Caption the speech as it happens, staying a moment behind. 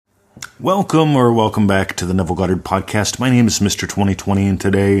Welcome back to the Neville Goddard Podcast. My name is Mr. 2020, and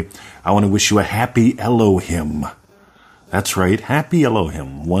today I want to wish you a happy Elohim. That's right, happy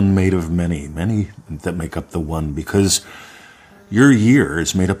Elohim, one made of many that make up the one, because your year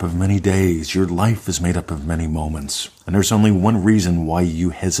is made up of many days, your life is made up of many moments, and there's only one reason why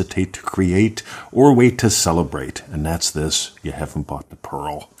you hesitate to create or wait to celebrate, and that's this: you haven't bought the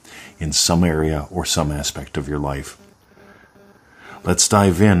pearl in some area or some aspect of your life. Let's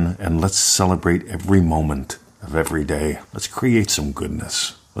dive in and let's celebrate every moment of every day. Let's create some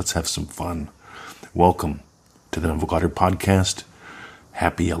goodness. Let's have some fun. Welcome to the Neville Goddard Podcast.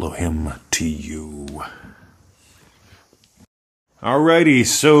 Happy Elohim to you. Alrighty,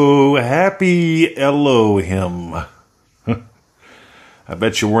 so happy Elohim. I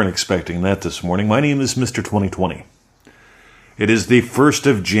bet you weren't expecting that this morning. My name is Mr. 2020. It is the 1st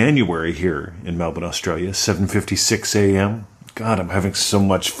of January here in Melbourne, Australia, 7:56 a.m. God, I'm having so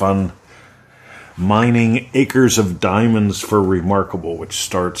much fun mining acres of diamonds for Remarkable, which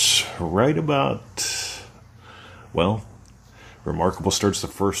starts right about, Remarkable starts the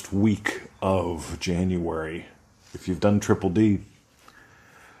first week of January. If you've done Triple D.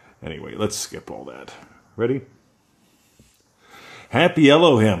 Anyway, let's skip all that. Ready? Happy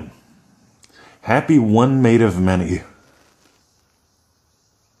Elohim. Happy one made of many.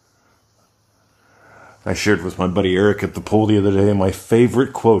 I shared with my buddy Eric at the pool the other day my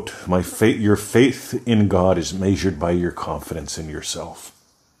favorite quote: your faith in God is measured by your confidence in yourself.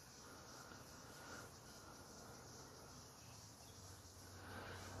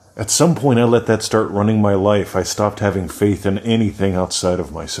 At some point I let that start running my life. I stopped having faith in anything outside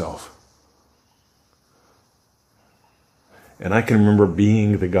of myself. And I can remember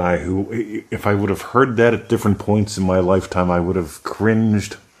being the guy who, if I would have heard that at different points in my lifetime, I would have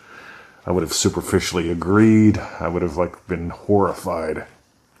cringed. I would have superficially agreed. I would have been horrified.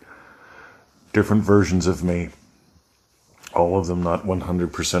 Different versions of me. All of them not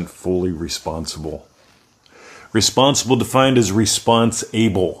 100% fully responsible. Responsible defined as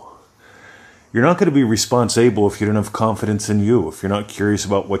response-able. You're not going to be response-able if you don't have confidence in you, if you're not curious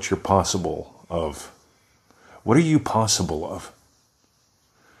about what you're possible of. What are you possible of?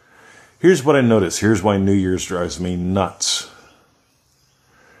 Here's what I notice. Here's why New Year's drives me nuts.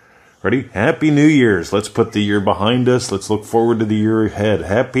 Ready? Happy New Year's. Let's put the year behind us. Let's look forward to the year ahead.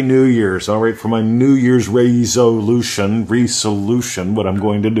 Happy New Year's. All right, for my New Year's resolution, what I'm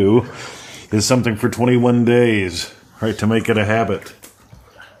going to do is something for 21 days, right, to make it a habit.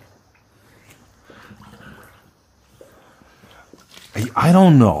 I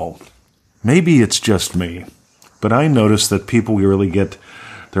don't know. Maybe it's just me, but I notice that people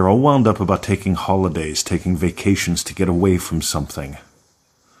they're all wound up about taking holidays, taking vacations to get away from something.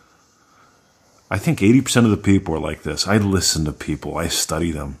 I think 80% of the people are like this. I listen to people. I study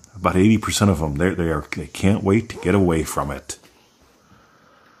them. About 80% of them, they can't wait to get away from it.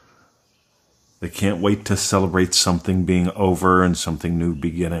 They can't wait to celebrate something being over and something new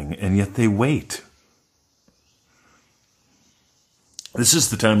beginning, and yet they wait. This is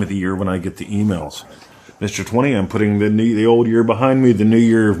the time of the year when I get the emails. Mr. 20, I'm putting the old year behind me, the new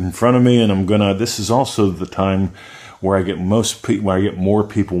year in front of me, and this is also the time where I get more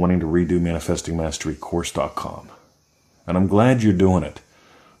people wanting to redo ManifestingMasteryCourse.com. And I'm glad you're doing it,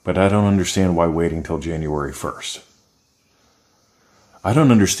 but I don't understand why waiting till January 1st. I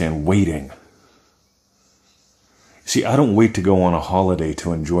don't understand waiting. See, I don't wait to go on a holiday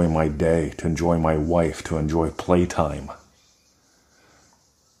to enjoy my day, to enjoy my wife, to enjoy playtime.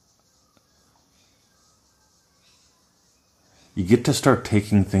 You get to start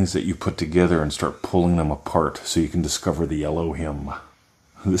taking things that you put together and start pulling them apart so you can discover the Elohim.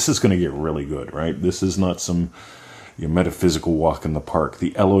 This is going to get really good, right? This is not some metaphysical walk in the park.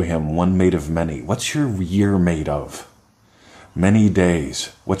 The Elohim, one made of many. What's your year made of? Many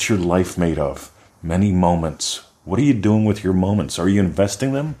days. What's your life made of? Many moments. What are you doing with your moments? Are you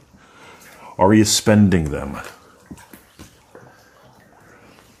investing them? Or are you spending them?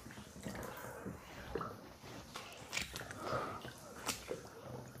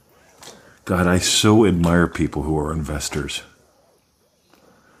 God, I so admire people who are investors.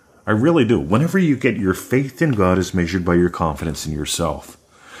 I really do. Whenever you get your faith in God is measured by your confidence in yourself.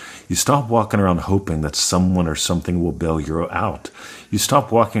 You stop walking around hoping that someone or something will bail you out. You stop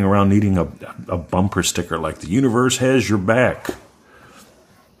walking around needing a bumper sticker like the universe has your back.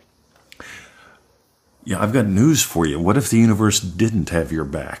 Yeah, I've got news for you. What if the universe didn't have your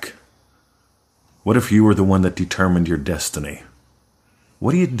back? What if you were the one that determined your destiny?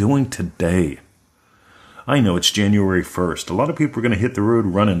 What are you doing today? I know it's January 1st. A lot of people are going to hit the road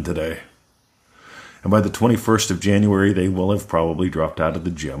running today. And by the 21st of January, they will have probably dropped out of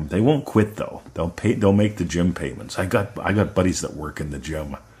the gym. They won't quit, though. They'll make the gym payments. I got buddies that work in the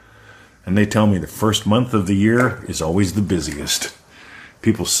gym. And they tell me the first month of the year is always the busiest.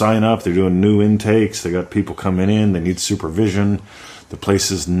 People sign up. They're doing new intakes. They got people coming in. They need supervision. The place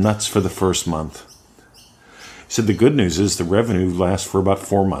is nuts for the first month. He said the good news is the revenue lasts for about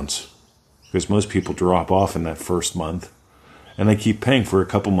 4 months. Because most people drop off in that first month. And they keep paying for a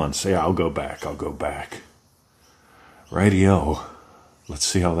couple months. Say, I'll go back. Rightio. Let's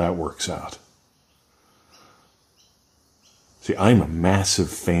see how that works out. See, I'm a massive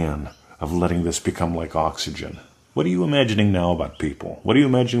fan of letting this become like oxygen. What are you imagining now about people? What are you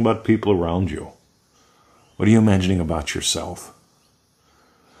imagining about people around you? What are you imagining about yourself?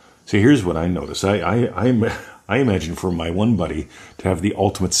 See, here's what I notice. I imagine for my one buddy to have the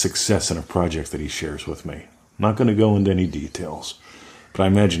ultimate success in a project that he shares with me. I'm not going to go into any details, but I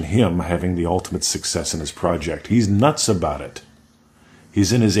imagine him having the ultimate success in his project. He's nuts about it.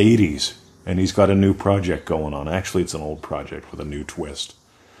 He's in his 80s, and he's got a new project going on. Actually, it's an old project with a new twist.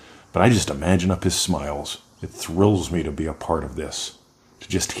 But I just imagine up his smiles. It thrills me to be a part of this, to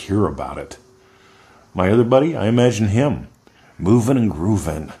just hear about it. My other buddy, I imagine him moving and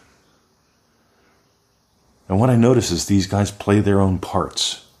grooving. And what I notice is these guys play their own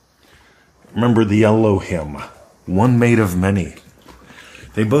parts. Remember the Elohim, one made of many.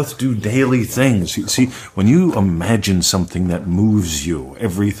 They both do daily things. You see, when you imagine something that moves you,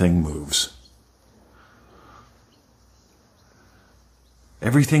 everything moves.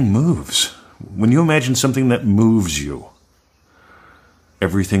 Everything moves. When you imagine something that moves you,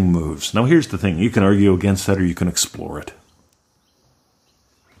 everything moves. Now here's the thing. You can argue against that or you can explore it.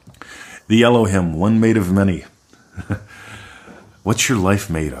 The Elohim, one made of many. What's your life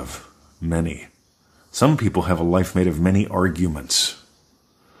made of? Many. Some people have a life made of many arguments.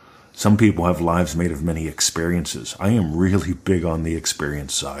 Some people have lives made of many experiences. I am really big on the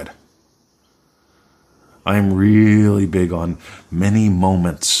experience side. I am really big on many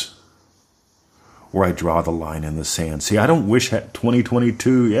moments where I draw the line in the sand. See, I don't wish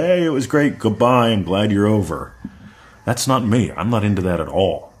 2022, yay, it was great, goodbye, I'm glad you're over. That's not me. I'm not into that at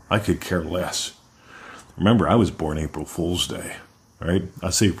all. I could care less. Remember, I was born April Fool's Day. Right?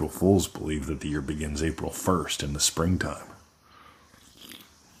 Us April Fools believe that the year begins April 1st in the springtime.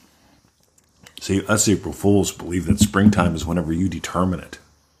 See, us April Fools believe that springtime is whenever you determine it.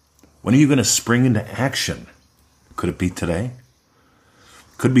 When are you going to spring into action? Could it be today?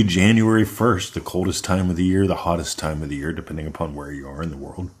 Could be January 1st, the coldest time of the year, the hottest time of the year, depending upon where you are in the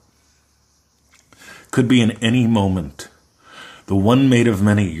world. Could be in any moment. The one made of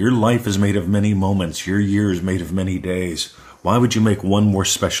many. Your life is made of many moments. Your year is made of many days. Why would you make one more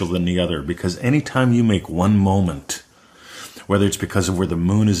special than the other? Because anytime you make one moment, whether it's because of where the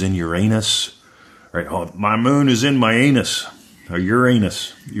moon is in Uranus, right? Oh, my moon is in my anus, or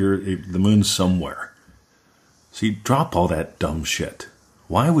Uranus. The moon's somewhere. See, drop all that dumb shit.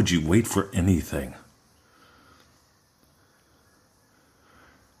 Why would you wait for anything?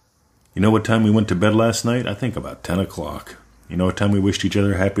 You know what time we went to bed last night? I think about 10 o'clock. You know what time we wished each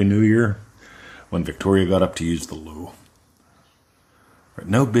other Happy New Year? When Victoria got up to use the loo.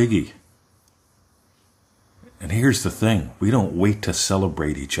 No biggie. And here's the thing. We don't wait to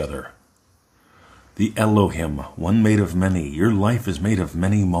celebrate each other. The Elohim, one made of many. Your life is made of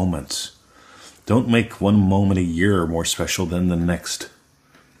many moments. Don't make one moment a year more special than the next,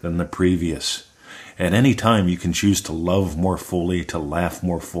 than the previous. At any time, you can choose to love more fully, to laugh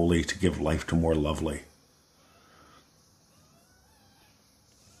more fully, to give life to more lovely.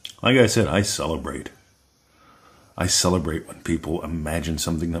 Like I said, I celebrate. I celebrate when people imagine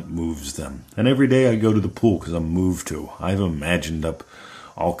something that moves them. And every day I go to the pool because I'm moved to. I've imagined up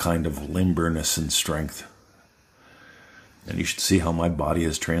all kind of limberness and strength. And you should see how my body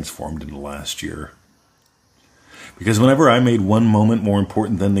has transformed in the last year. Because whenever I made one moment more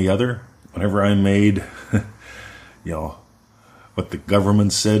important than the other, whenever I made, what the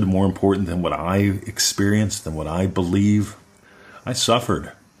government said more important than what I experienced, than what I believe, I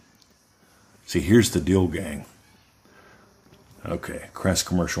suffered. See, here's the deal, gang. Okay, crass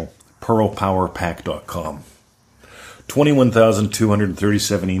commercial. PearlPowerPack.com.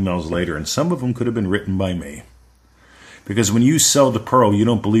 21,237 emails later, and some of them could have been written by me. Because when you sell the pearl, you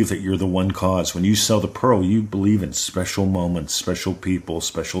don't believe that you're the one cause. When you sell the pearl, you believe in special moments, special people,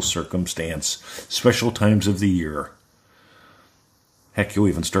 special circumstance, special times of the year. Heck, you'll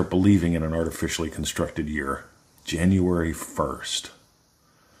even start believing in an artificially constructed year. January 1st.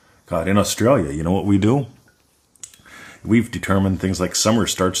 God, in Australia, you know what we do? We've determined things like summer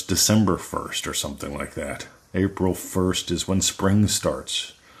starts December 1st or something like that. April 1st is when spring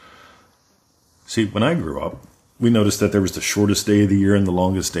starts. See, when I grew up, we noticed that there was the shortest day of the year and the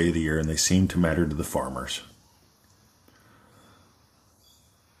longest day of the year, and they seemed to matter to the farmers.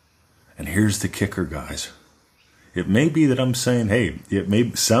 And here's the kicker, guys. It may be that I'm saying, hey, it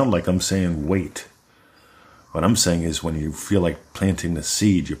may sound like I'm saying wait. What I'm saying is when you feel like planting the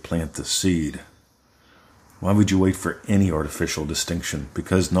seed, you plant the seed. Why would you wait for any artificial distinction?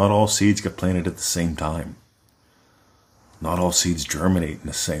 Because not all seeds get planted at the same time. Not all seeds germinate in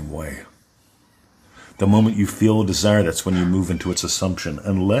the same way. The moment you feel a desire, that's when you move into its assumption,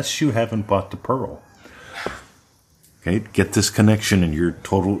 unless you haven't bought the pearl. Okay, get this connection and your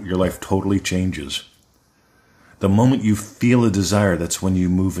life totally changes. The moment you feel a desire, that's when you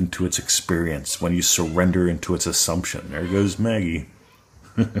move into its experience, when you surrender into its assumption. There goes Maggie.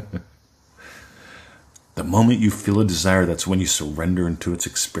 The moment you feel a desire, that's when you surrender into its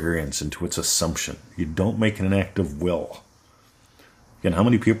experience, into its assumption. You don't make an act of will. Again, how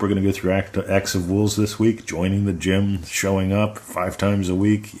many people are going to go through acts of wills this week? Joining the gym, showing up 5 times a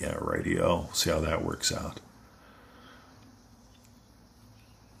week? Yeah, rightio. See how that works out.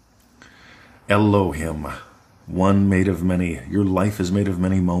 Elohim, one made of many. Your life is made of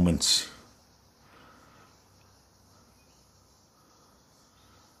many moments.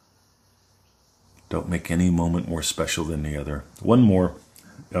 Don't make any moment more special than the other. One more.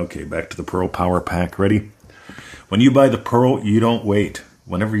 Okay, back to the Pearl Power Pack. Ready? When you buy the pearl, you don't wait.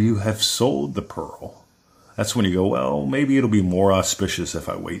 Whenever you have sold the pearl, that's when you go, well, maybe it'll be more auspicious if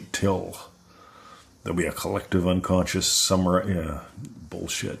I wait till. There'll be a collective unconscious summer. Yeah,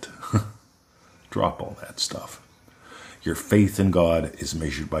 bullshit. Drop all that stuff. Your faith in God is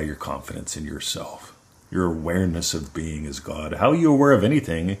measured by your confidence in yourself. Your awareness of being as God. How you're aware of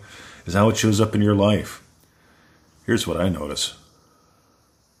anything is how it shows up in your life. Here's what I notice.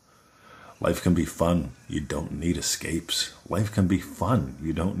 Life can be fun. You don't need escapes. Life can be fun.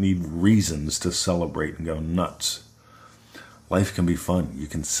 You don't need reasons to celebrate and go nuts. Life can be fun. You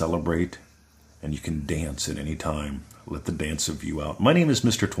can celebrate and you can dance at any time. Let the dance of you out. My name is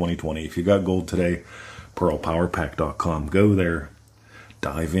Mr. 2020. If you got gold today, pearlpowerpack.com. Go there.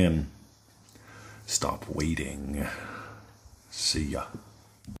 Dive in. Stop waiting. See ya.